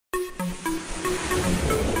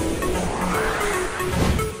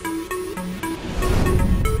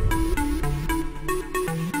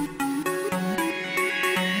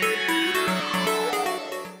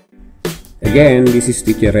Again, this is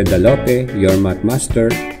Teacher ReDalope, your math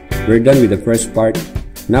master. We're done with the first part.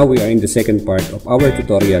 Now we are in the second part of our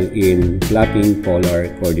tutorial in plotting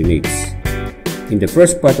polar coordinates. In the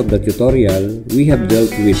first part of the tutorial, we have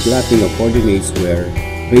dealt with plotting of coordinates where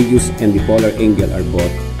radius and the polar angle are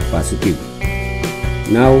both positive.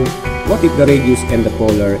 Now, what if the radius and the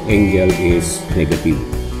polar angle is negative?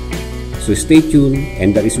 So stay tuned,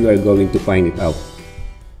 and that is where we are going to find it out.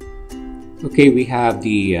 Okay, we have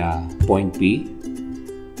the point P.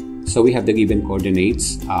 So we have the given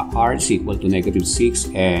coordinates. R is equal to -6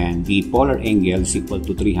 and the polar angle is equal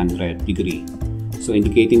to 300 degree. So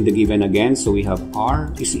indicating the given again, so we have R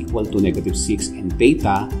is equal to -6 and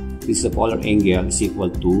theta, this is the polar angle, is equal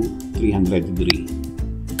to 300 degree.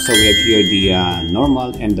 So we have here the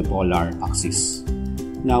normal and the polar axis.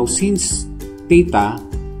 Now since theta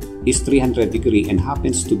is 300 degree and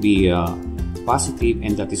happens to be positive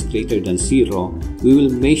and that is greater than 0, we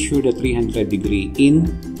will measure the 300 degree in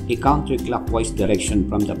a counterclockwise direction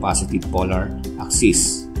from the positive polar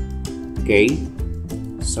axis. Okay,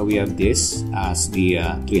 so we have this as the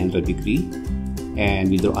 300 degree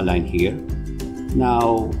and we draw a line here.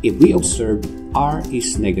 Now if we observe R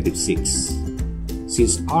is -6,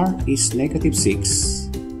 since R is -6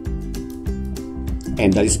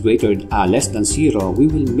 and that is less than 0, we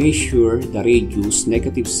will measure the radius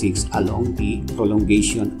 -6 along the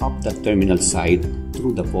prolongation of the terminal side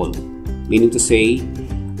through the pole. Meaning to say,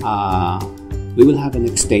 we will have an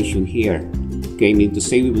extension here. Okay, meaning to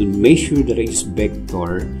say we will measure the radius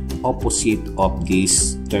vector opposite of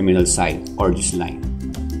this terminal side or this line.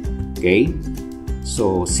 Okay,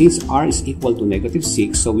 so since R is equal to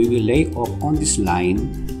 -6, so we will lay off on this line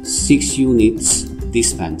 6 units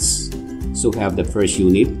distance. So we have the first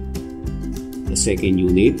unit, the second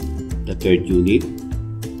unit, the third unit,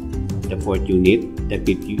 the fourth unit, the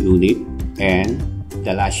fifth unit, and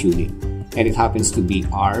the last unit. And it happens to be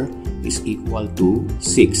R is equal to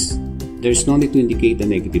 6. There's no need to indicate the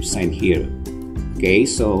negative sign here. Okay,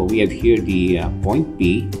 so we have here the point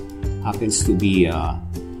P happens to be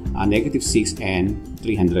 -6 and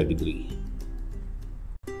 300 degree.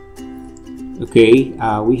 Okay,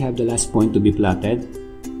 we have the last point to be plotted.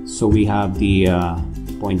 So we have the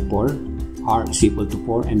point 4, R is equal to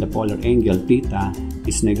 4 and the polar angle theta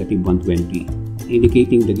is -120,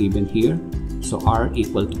 indicating the given here. So R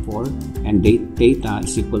equal to 4 and theta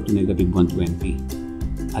is equal to -120.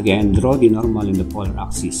 Again, draw the normal in the polar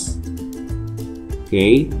axis.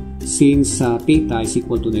 Okay, since theta is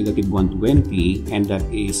equal to -120 and that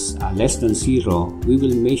is less than 0, we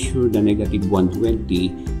will measure the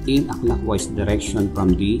 -120 in a clockwise direction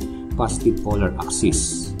from the positive polar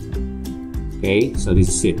axis. Okay, so this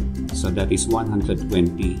is it. So that is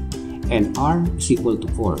 120 and R is equal to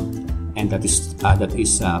 4 and that is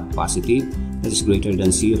positive, that is greater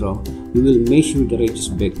than 0. We will measure the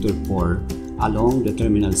radius vector 4 along the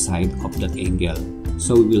terminal side of that angle.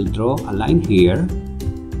 So we will draw a line here,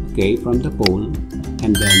 okay, from the pole,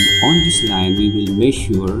 and then on this line we will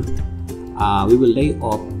measure, we will lay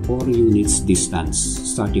off 4 units distance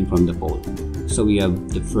starting from the pole. So we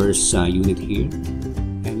have the first unit here,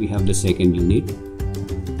 and we have the second unit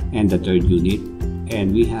and the third unit,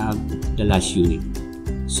 and we have the last unit.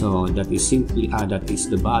 So that is simply that is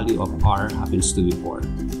the value of R happens to be 4,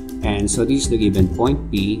 and so this is the given point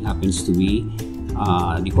P happens to be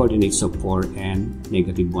the coordinates of 4 and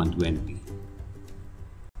 -120.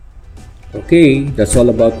 Okay, that's all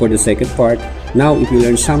about for the second part. Now if you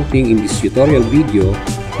learned something in this tutorial video,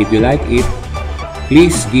 if you like it,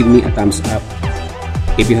 please give me a thumbs up.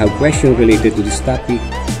 If you have questions related to this topic,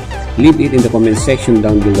 leave it in the comment section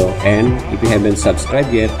down below, and if you haven't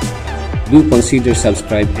subscribed yet, do consider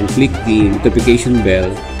subscribe and click the notification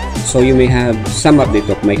bell so you may have some update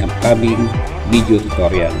of my upcoming video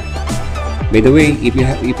tutorial. By the way,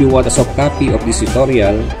 if you want a soft copy of this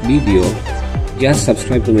tutorial video, just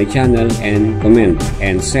subscribe to my channel and comment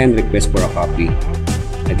and send request for a copy.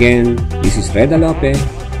 Again, this is ReDalope.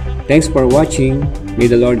 Thanks for watching. May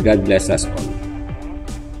the Lord God bless us all.